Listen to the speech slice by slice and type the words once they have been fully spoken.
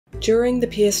During the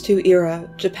PS2 era,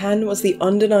 Japan was the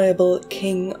undeniable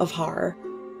king of horror.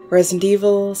 Resident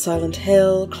Evil, Silent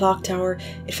Hill, Clock Tower,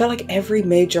 it felt like every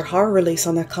major horror release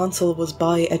on that console was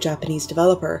by a Japanese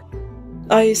developer.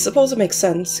 I suppose it makes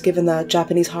sense, given that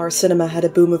Japanese horror cinema had a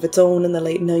boom of its own in the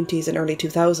late 90s and early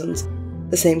 2000s.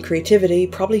 The same creativity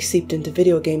probably seeped into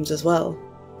video games as well.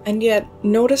 And yet,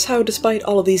 notice how despite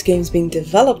all of these games being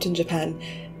developed in Japan,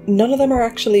 none of them are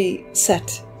actually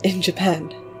set in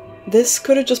Japan. This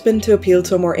could have just been to appeal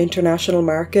to a more international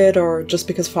market, or just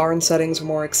because foreign settings were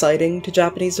more exciting to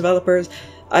Japanese developers.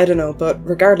 I don't know, but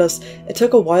regardless, it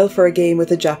took a while for a game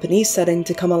with a Japanese setting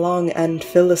to come along and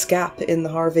fill this gap in the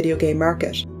horror video game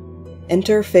market.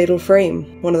 Enter Fatal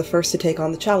Frame, one of the first to take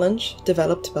on the challenge,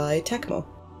 developed by Tecmo.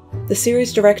 The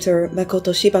series director,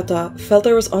 Makoto Shibata, felt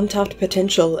there was untapped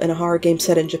potential in a horror game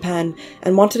set in Japan,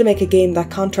 and wanted to make a game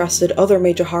that contrasted other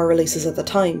major horror releases at the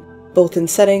time, both in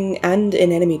setting and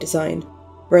in enemy design.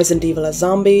 Resident Evil as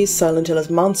zombies, Silent Hill as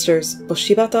monsters, but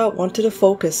Shibata wanted to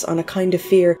focus on a kind of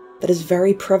fear that is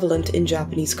very prevalent in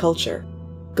Japanese culture: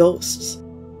 ghosts.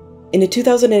 In a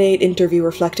 2008 interview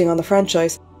reflecting on the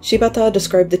franchise, Shibata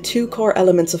described the two core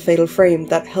elements of Fatal Frame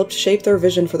that helped shape their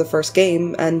vision for the first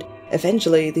game, and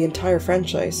eventually the entire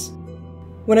franchise.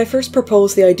 When I first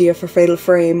proposed the idea for Fatal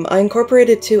Frame, I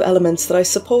incorporated two elements that I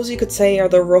suppose you could say are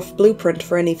the rough blueprint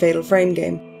for any Fatal Frame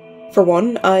game. For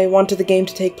one, I wanted the game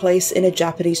to take place in a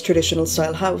Japanese traditional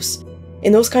style house.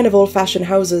 In those kind of old-fashioned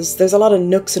houses, there's a lot of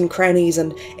nooks and crannies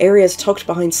and areas tucked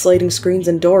behind sliding screens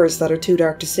and doors that are too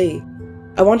dark to see.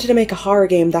 I wanted to make a horror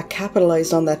game that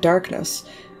capitalized on that darkness,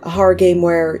 a horror game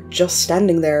where, just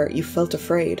standing there, you felt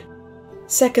afraid.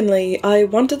 Secondly, I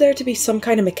wanted there to be some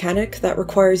kind of mechanic that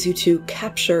requires you to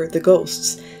capture the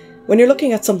ghosts. When you're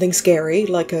looking at something scary,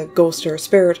 like a ghost or a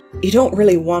spirit, you don't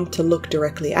really want to look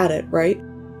directly at it, right?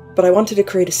 But I wanted to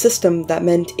create a system that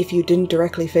meant if you didn't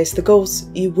directly face the ghosts,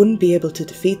 you wouldn't be able to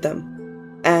defeat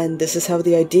them. And this is how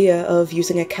the idea of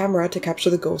using a camera to capture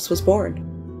the ghosts was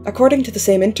born. According to the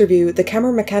same interview, the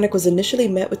camera mechanic was initially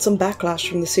met with some backlash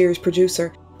from the series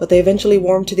producer, but they eventually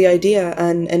warmed to the idea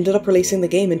and ended up releasing the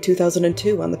game in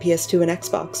 2002 on the PS2 and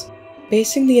Xbox.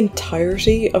 Basing the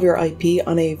entirety of your IP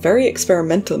on a very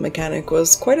experimental mechanic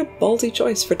was quite a ballsy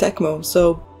choice for Tecmo,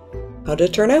 so how did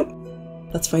it turn out?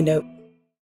 Let's find out.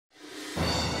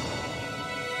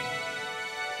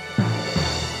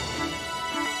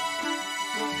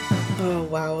 Oh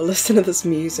wow, listen to this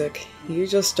music. You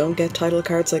just don't get title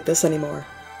cards like this anymore.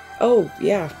 Oh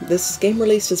yeah, this game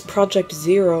released as Project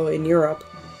Zero in Europe.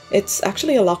 It's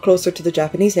actually a lot closer to the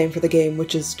Japanese name for the game,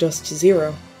 which is just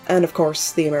Zero. And of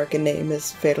course, the American name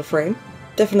is Fatal Frame.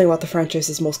 Definitely what the franchise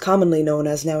is most commonly known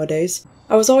as nowadays.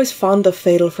 I was always fond of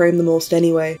Fatal Frame the most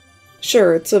anyway.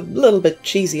 Sure, it's a little bit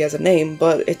cheesy as a name,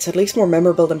 but it's at least more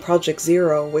memorable than Project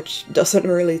Zero, which doesn't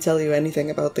really tell you anything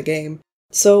about the game.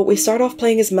 So we start off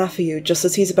playing as Mafuyu just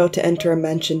as he's about to enter a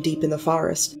mansion deep in the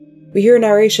forest. We hear a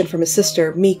narration from his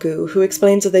sister, Miku, who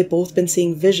explains that they've both been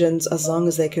seeing visions as long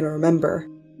as they can remember.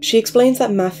 She explains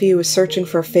that Mafuyu is searching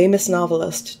for a famous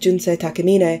novelist, Junsei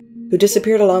Takemine, who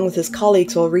disappeared along with his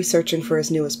colleagues while researching for his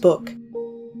newest book.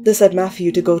 This led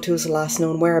Mafuyu to go to his last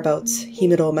known whereabouts,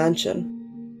 Himido Mansion.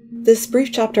 This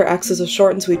brief chapter acts as a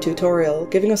short and sweet tutorial,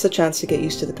 giving us a chance to get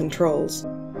used to the controls.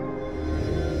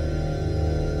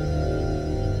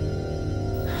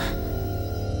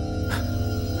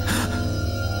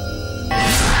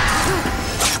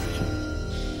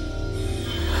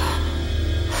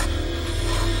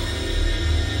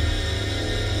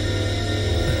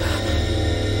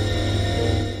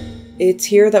 It's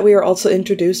here that we are also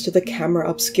introduced to the Camera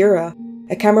Obscura,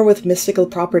 a camera with mystical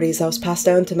properties that was passed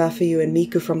down to Mafuyu and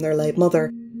Miku from their late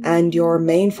mother, and your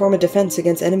main form of defense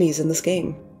against enemies in this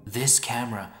game. This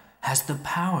camera has the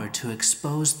power to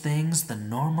expose things the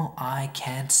normal eye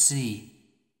can't see.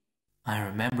 I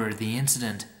remember the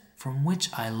incident from which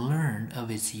I learned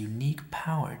of its unique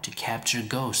power to capture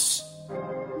ghosts.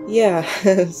 Yeah,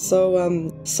 so,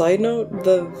 side note,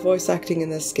 the voice acting in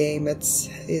this game, it's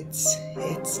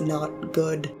not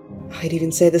good. I'd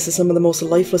even say this is some of the most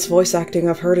lifeless voice acting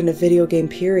I've heard in a video game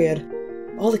period.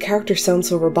 All the characters sound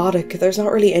so robotic, there's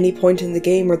not really any point in the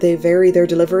game where they vary their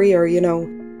delivery or,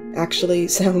 actually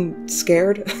sound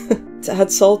scared. To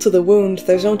add salt to the wound,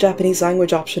 there's no Japanese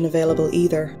language option available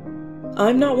either.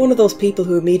 I'm not one of those people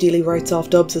who immediately writes off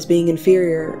dubs as being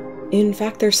inferior. In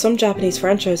fact, there's some Japanese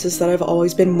franchises that I've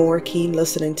always been more keen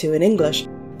listening to in English,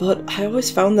 but I always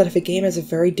found that if a game has a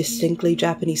very distinctly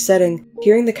Japanese setting,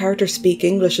 hearing the characters speak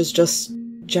English is just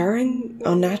jarring,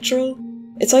 unnatural.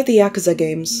 It's like the Yakuza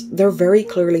games, they're very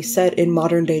clearly set in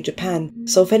modern day Japan,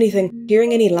 so if anything,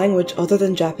 hearing any language other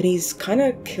than Japanese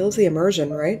kinda kills the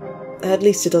immersion, right? At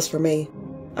least it does for me.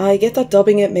 I get that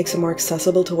dubbing it makes it more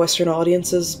accessible to Western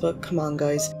audiences, but come on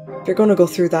guys, if you're gonna go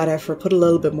through that effort, put a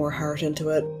little bit more heart into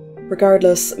it.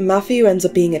 Regardless, Mafiu ends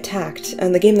up being attacked,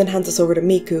 and the game then hands us over to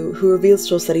Miku, who reveals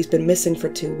to us that he's been missing for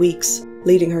 2 weeks,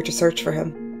 leading her to search for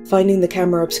him. Finding the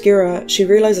Camera Obscura, she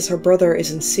realises her brother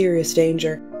is in serious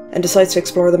danger, and decides to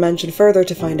explore the mansion further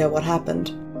to find out what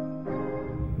happened.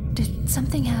 Did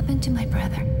something happen to my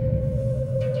brother?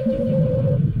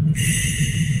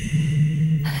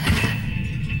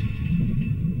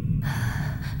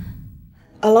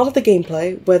 A lot of the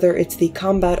gameplay, whether it's the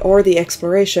combat or the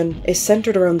exploration, is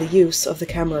centred around the use of the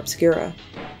Camera Obscura.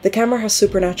 The camera has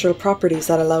supernatural properties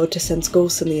that allow it to sense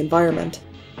ghosts in the environment.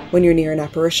 When you're near an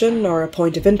apparition or a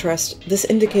point of interest, this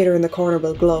indicator in the corner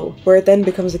will glow, where it then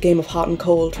becomes a game of hot and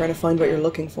cold trying to find what you're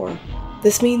looking for.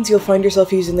 This means you'll find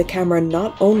yourself using the camera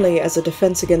not only as a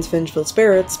defense against vengeful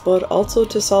spirits, but also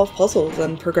to solve puzzles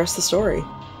and progress the story.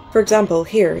 For example,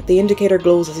 here, the indicator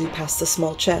glows as you pass the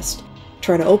small chest.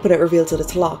 Trying to open it reveals that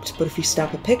it's locked, but if you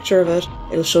snap a picture of it,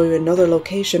 it'll show you another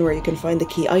location where you can find the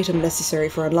key item necessary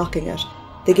for unlocking it.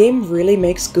 The game really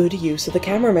makes good use of the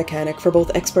camera mechanic for both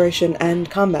exploration and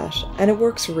combat, and it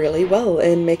works really well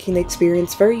in making the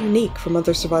experience very unique from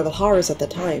other survival horrors at the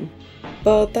time.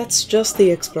 But that's just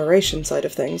the exploration side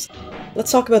of things.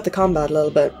 Let's talk about the combat a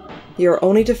little bit. Your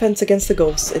only defense against the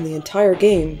ghosts in the entire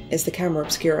game is the Camera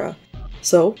Obscura.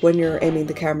 So, when you're aiming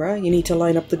the camera, you need to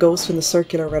line up the ghost in the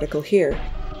circular reticle here.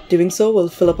 Doing so will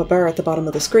fill up a bar at the bottom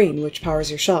of the screen, which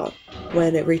powers your shot.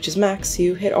 When it reaches max,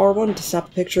 you hit R1 to snap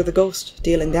a picture of the ghost,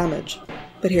 dealing damage.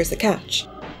 But here's the catch.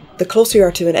 The closer you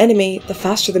are to an enemy, the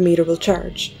faster the meter will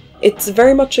charge. It's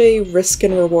very much a risk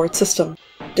and reward system.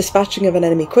 Dispatching of an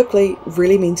enemy quickly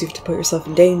really means you have to put yourself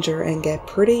in danger and get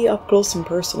pretty up close and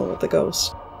personal with the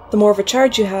ghost. The more of a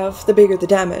charge you have, the bigger the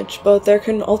damage, but there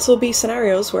can also be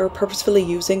scenarios where purposefully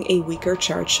using a weaker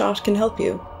charge shot can help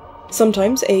you.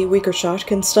 Sometimes a weaker shot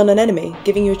can stun an enemy,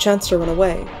 giving you a chance to run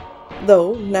away.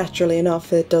 Though, naturally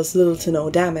enough, it does little to no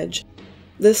damage.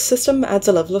 This system adds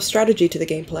a level of strategy to the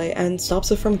gameplay and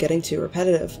stops it from getting too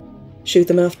repetitive. Shoot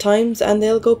them enough times and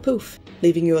they'll go poof,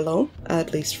 leaving you alone,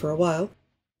 at least for a while.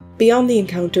 Beyond the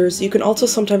encounters, you can also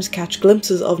sometimes catch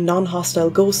glimpses of non-hostile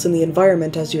ghosts in the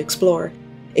environment as you explore.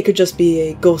 It could just be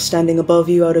a ghost standing above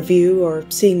you out of view, or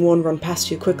seeing one run past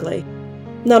you quickly.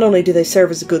 Not only do they serve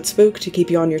as a good spook to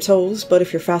keep you on your toes, but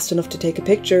if you're fast enough to take a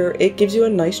picture, it gives you a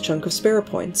nice chunk of spirit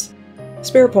points.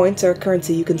 Spirit points are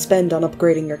currency you can spend on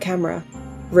upgrading your camera.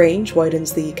 Range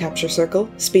widens the capture circle,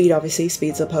 speed obviously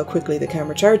speeds up how quickly the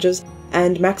camera charges,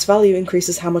 and max value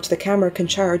increases how much the camera can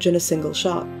charge in a single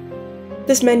shot.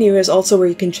 This menu is also where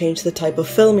you can change the type of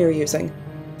film you're using.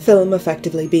 Film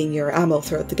effectively being your ammo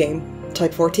throughout the game.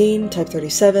 Type 14, Type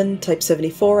 37, Type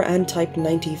 74, and Type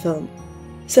 90 film.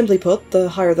 Simply put, the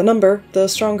higher the number, the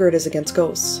stronger it is against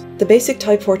ghosts. The basic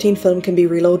Type 14 film can be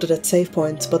reloaded at save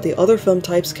points, but the other film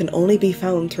types can only be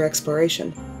found through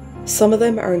exploration. Some of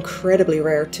them are incredibly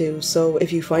rare too, so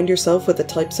if you find yourself with a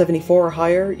Type 74 or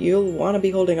higher, you'll want to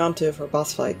be holding on to it for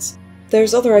boss fights.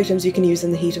 There's other items you can use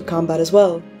in the heat of combat as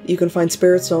well. You can find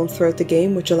spirit stones throughout the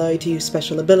game which allow you to use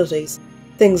special abilities.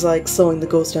 Things like slowing the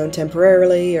ghost down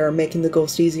temporarily, or making the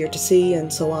ghost easier to see,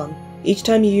 and so on. Each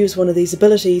time you use one of these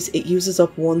abilities, it uses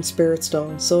up one spirit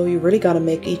stone, so you really gotta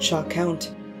make each shot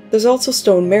count. There's also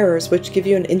stone mirrors, which give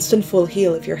you an instant full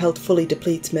heal if your health fully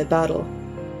depletes mid-battle.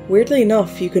 Weirdly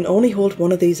enough, you can only hold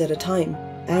one of these at a time.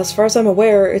 As far as I'm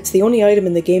aware, it's the only item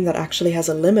in the game that actually has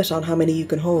a limit on how many you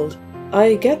can hold.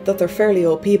 I get that they're fairly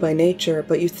OP by nature,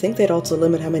 but you'd think they'd also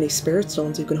limit how many spirit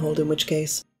stones you can hold in which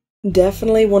case.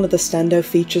 Definitely one of the standout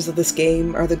features of this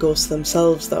game are the ghosts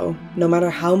themselves though. No matter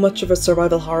how much of a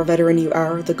survival horror veteran you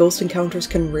are, the ghost encounters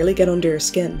can really get under your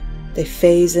skin. They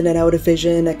phase in and out of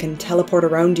vision and can teleport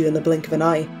around you in the blink of an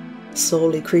eye,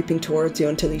 slowly creeping towards you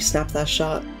until you snap that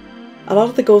shot. A lot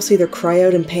of the ghosts either cry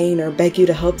out in pain or beg you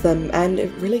to help them, and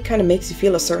it really kind of makes you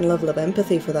feel a certain level of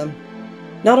empathy for them.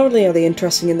 Not only are they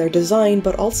interesting in their design,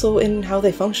 but also in how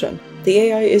they function. The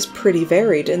AI is pretty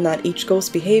varied in that each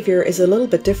ghost's behaviour is a little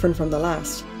bit different from the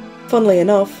last. Funnily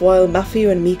enough, while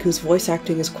Mafiu and Miku's voice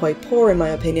acting is quite poor in my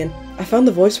opinion, I found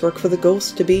the voice work for the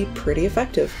ghosts to be pretty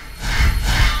effective.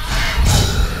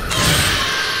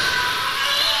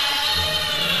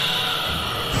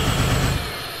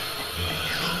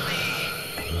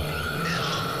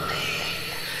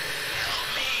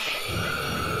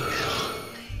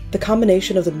 The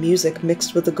combination of the music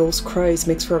mixed with the ghost cries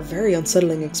makes for a very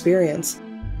unsettling experience.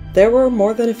 There were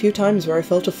more than a few times where I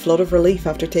felt a flood of relief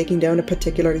after taking down a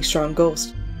particularly strong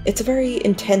ghost. It's a very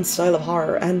intense style of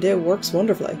horror, and it works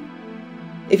wonderfully.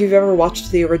 If you've ever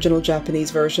watched the original Japanese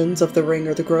versions of The Ring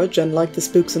or The Grudge and like the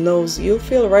spooks in those, you'll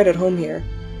feel right at home here.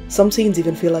 Some scenes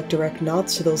even feel like direct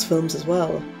nods to those films as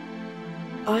well.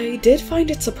 I did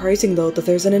find it surprising though that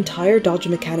there's an entire dodge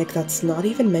mechanic that's not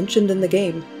even mentioned in the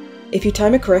game. If you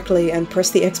time it correctly and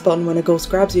press the X button when a ghost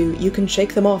grabs you, you can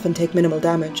shake them off and take minimal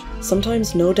damage.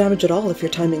 Sometimes no damage at all if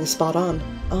your timing is spot on.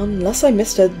 Unless I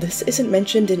missed it, this isn't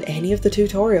mentioned in any of the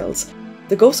tutorials.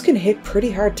 The ghosts can hit pretty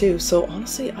hard too, so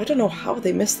honestly I don't know how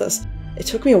they missed this. It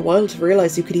took me a while to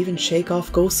realise you could even shake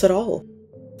off ghosts at all.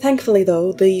 Thankfully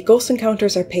though, the ghost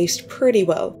encounters are paced pretty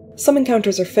well. Some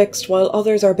encounters are fixed while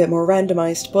others are a bit more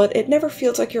randomised, but it never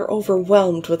feels like you're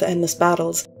overwhelmed with endless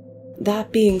battles.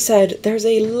 That being said, there's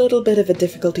a little bit of a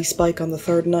difficulty spike on the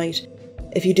third night.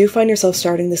 If you do find yourself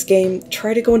starting this game,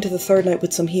 try to go into the third night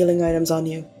with some healing items on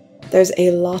you. There's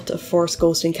a lot of force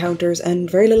ghost encounters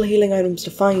and very little healing items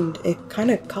to find. It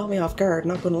kinda caught me off guard,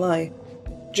 not gonna lie.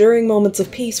 During moments of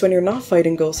peace when you're not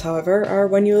fighting ghosts, however, are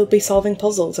when you'll be solving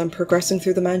puzzles and progressing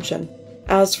through the mansion.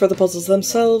 As for the puzzles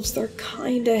themselves, they're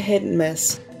kinda hit and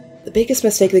miss. The biggest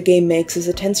mistake the game makes is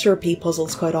it tends to repeat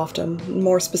puzzles quite often,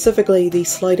 more specifically the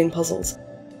sliding puzzles.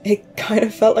 It kind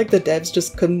of felt like the devs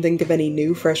just couldn't think of any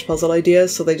new fresh puzzle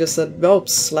ideas, so they just said, oh,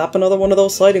 slap another one of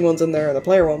those sliding ones in there and the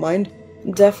player won't mind.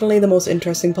 Definitely the most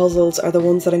interesting puzzles are the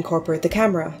ones that incorporate the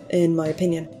camera, in my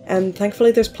opinion, and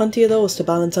thankfully there's plenty of those to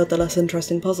balance out the less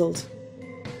interesting puzzles.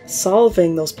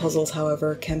 Solving those puzzles,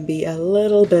 however, can be a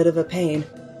little bit of a pain.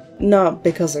 Not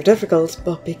because they're difficult,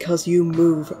 but because you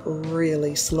move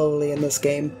really slowly in this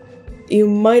game. You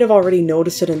might have already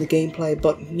noticed it in the gameplay,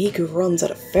 but Miku runs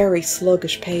at a very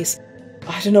sluggish pace.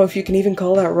 I don't know if you can even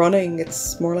call that running,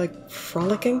 it's more like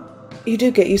frolicking. You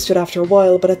do get used to it after a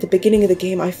while, but at the beginning of the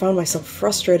game I found myself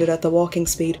frustrated at the walking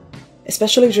speed,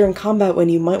 especially during combat when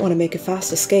you might want to make a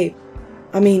fast escape.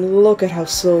 I mean, look at how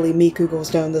slowly Miku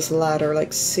goes down this ladder,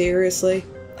 like seriously?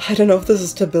 I don't know if this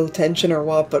is to build tension or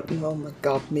what, but oh my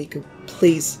god, Miku,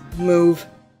 please, move.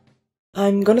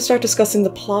 I'm going to start discussing the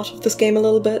plot of this game a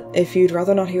little bit. If you'd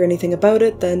rather not hear anything about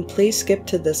it, then please skip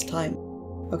to this time.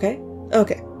 Okay?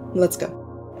 Okay, let's go.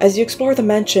 As you explore the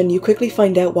mansion, you quickly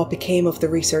find out what became of the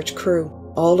research crew.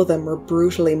 All of them were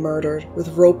brutally murdered,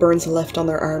 with rope burns left on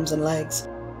their arms and legs.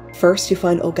 First you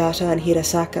find Ogata and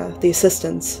Hirasaka, the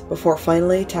assistants, before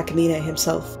finally Takamine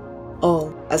himself.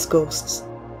 All as ghosts.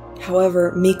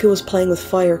 However, Miku was playing with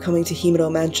fire coming to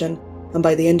Himuro Mansion, and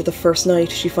by the end of the first night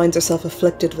she finds herself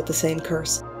afflicted with the same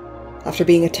curse. After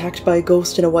being attacked by a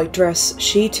ghost in a white dress,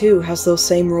 she too has those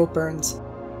same rope burns.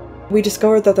 We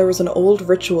discovered that there was an old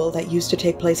ritual that used to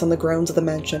take place on the grounds of the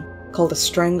mansion, called a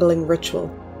strangling ritual.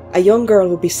 A young girl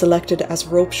would be selected as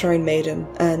Rope Shrine Maiden,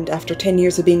 and after 10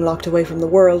 years of being locked away from the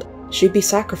world, she'd be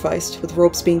sacrificed, with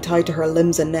ropes being tied to her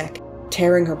limbs and neck,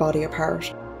 tearing her body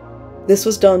apart. This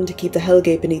was done to keep the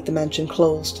Hellgate beneath the mansion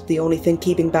closed, the only thing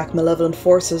keeping back malevolent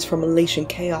forces from unleashing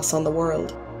chaos on the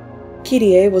world.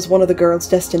 Kirie was one of the girls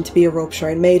destined to be a Rope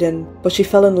Shrine Maiden, but she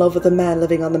fell in love with a man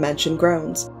living on the mansion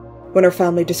grounds. When her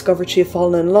family discovered she had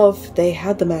fallen in love, they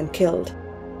had the man killed.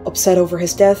 Upset over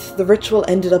his death, the ritual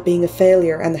ended up being a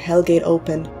failure and the Hellgate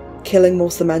opened, killing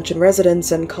most of the mansion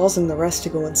residents and causing the rest to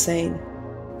go insane.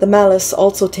 The malice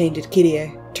also tainted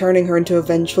Kirie, turning her into a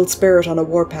vengeful spirit on a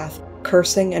warpath,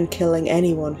 cursing and killing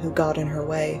anyone who got in her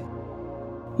way.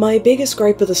 My biggest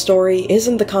gripe with the story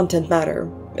isn't the content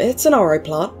matter. It's an alright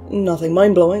plot, nothing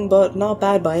mind-blowing, but not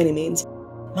bad by any means.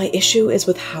 My issue is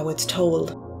with how it's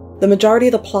told. The majority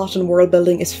of the plot and world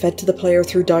building is fed to the player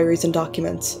through diaries and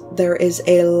documents. There is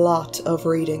a lot of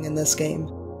reading in this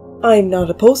game. I'm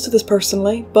not opposed to this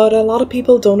personally, but a lot of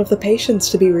people don't have the patience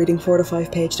to be reading 4 to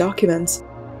 5 page documents.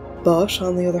 But,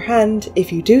 on the other hand,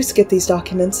 if you do skip these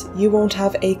documents, you won't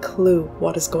have a clue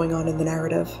what is going on in the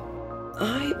narrative.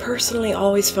 I personally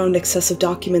always found excessive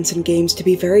documents in games to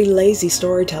be very lazy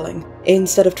storytelling.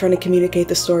 Instead of trying to communicate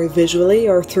the story visually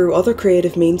or through other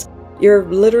creative means, you're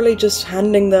literally just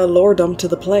handing the lore dump to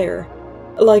the player.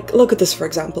 Like, look at this for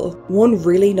example. One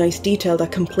really nice detail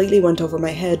that completely went over my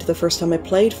head the first time I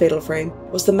played Fatal Frame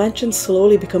was the mansion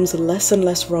slowly becomes less and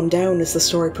less run down as the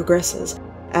story progresses,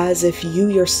 as if you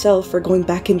yourself are going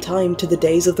back in time to the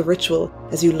days of the ritual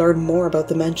as you learn more about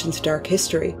the mansion's dark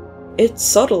history. It's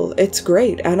subtle, it's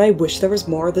great, and I wish there was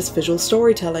more of this visual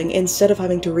storytelling instead of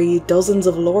having to read dozens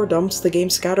of lore dumps the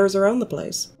game scatters around the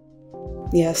place.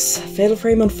 Yes, Fatal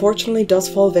Frame unfortunately does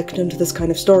fall victim to this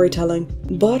kind of storytelling,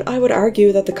 but I would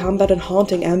argue that the combat and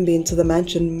haunting ambience of the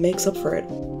mansion makes up for it.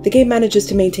 The game manages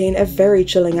to maintain a very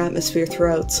chilling atmosphere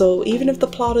throughout, so even if the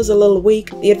plot is a little weak,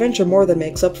 the adventure more than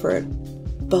makes up for it.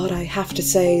 but I have to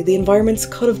say, the environments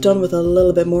could have done with a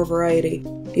little bit more variety.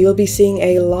 You'll be seeing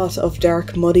a lot of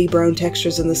dark, muddy brown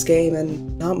textures in this game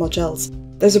and not much else.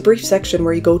 There's a brief section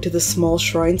where you go to this small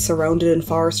shrine surrounded in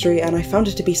forestry, and I found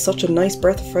it to be such a nice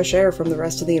breath of fresh air from the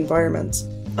rest of the environments.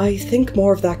 I think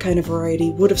more of that kind of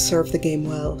variety would have served the game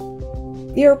well.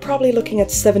 You're probably looking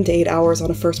at 7 to 8 hours on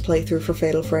a first playthrough for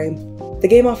Fatal Frame. The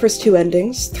game offers 2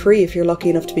 endings, 3 if you're lucky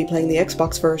enough to be playing the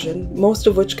Xbox version, most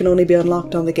of which can only be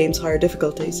unlocked on the game's higher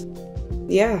difficulties.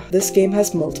 Yeah, this game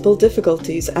has multiple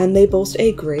difficulties, and they boast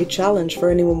a great challenge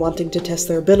for anyone wanting to test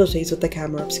their abilities with the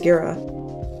Camera Obscura.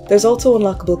 There's also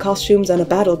unlockable costumes and a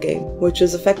battle game, which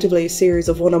is effectively a series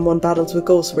of one-on-one battles with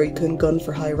ghosts where you can gun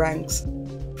for high ranks.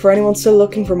 For anyone still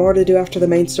looking for more to do after the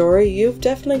main story, you've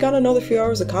definitely got another few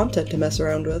hours of content to mess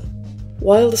around with.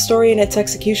 While the story and its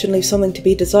execution leave something to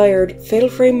be desired, Fatal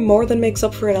Frame more than makes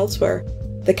up for it elsewhere.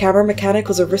 The camera mechanic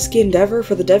was a risky endeavour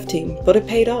for the dev team, but it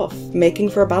paid off,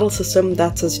 making for a battle system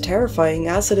that's as terrifying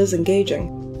as it is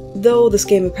engaging. Though this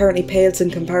game apparently pales in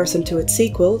comparison to its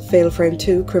sequel, Fatal Frame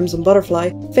 2 Crimson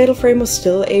Butterfly, Fatal Frame was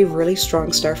still a really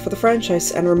strong start for the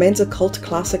franchise and remains a cult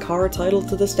classic horror title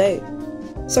to this day.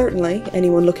 Certainly,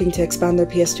 anyone looking to expand their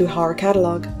PS2 horror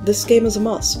catalogue, this game is a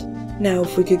must. Now,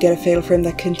 if we could get a Fatal Frame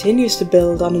that continues to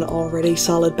build on an already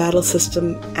solid battle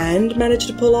system and manage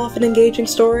to pull off an engaging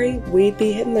story, we'd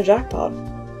be hitting the jackpot.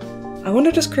 I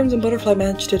wonder does Crimson Butterfly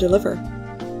manage to deliver?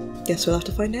 Guess we'll have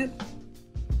to find out.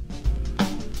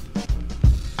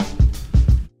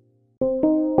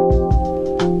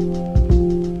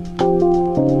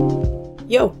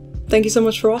 Yo! Thank you so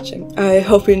much for watching. I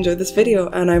hope you enjoyed this video,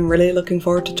 and I'm really looking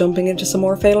forward to jumping into some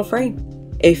more Fatal Frame.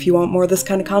 If you want more of this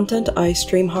kind of content, I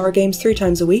stream horror games 3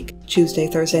 times a week, Tuesday,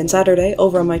 Thursday and Saturday,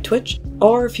 over on my Twitch.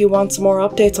 Or if you want some more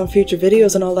updates on future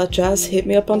videos and all that jazz, hit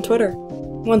me up on Twitter.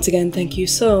 Once again, thank you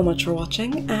so much for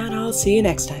watching, and I'll see you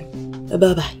next time.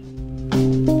 Bye bye.